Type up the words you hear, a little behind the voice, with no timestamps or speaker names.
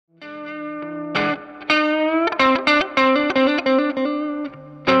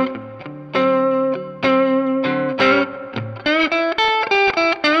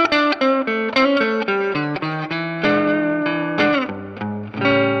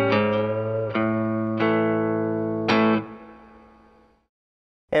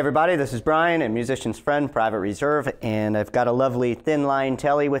everybody, this is Brian, a musician's friend, Private Reserve, and I've got a lovely Thinline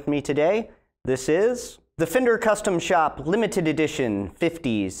Telly with me today. This is the Fender Custom Shop Limited Edition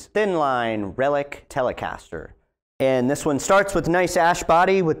 50s Thinline Relic Telecaster. And this one starts with a nice ash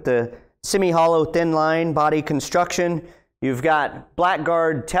body with the semi-hollow thin line body construction. You've got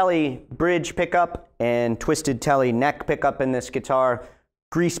Blackguard Telly bridge pickup and Twisted Telly neck pickup in this guitar,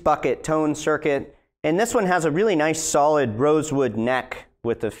 grease bucket tone circuit, and this one has a really nice solid rosewood neck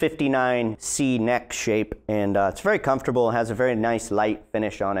with a 59C neck shape, and it's very comfortable. It has a very nice light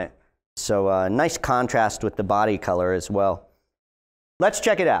finish on it. So nice contrast with the body color as well. Let's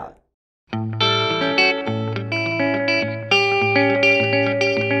check it out.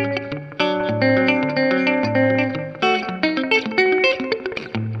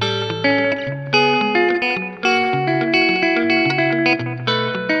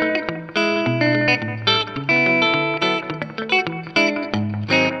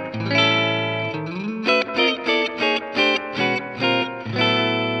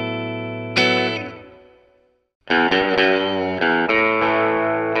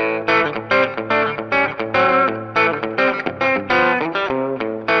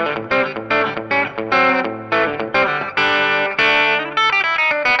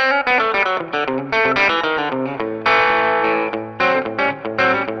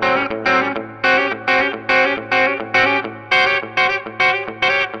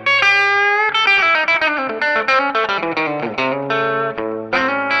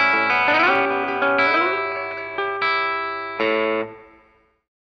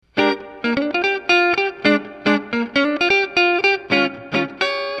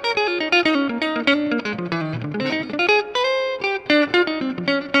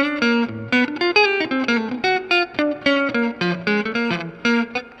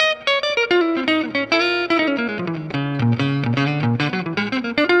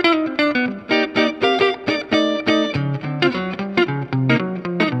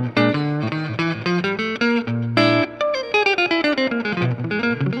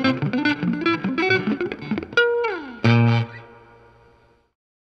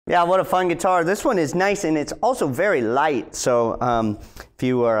 Yeah, what a fun guitar. This one is nice, and it's also very light. So if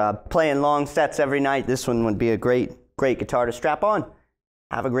you are playing long sets every night, this one would be a great guitar to strap on.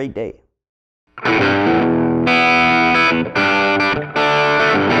 Have a great day.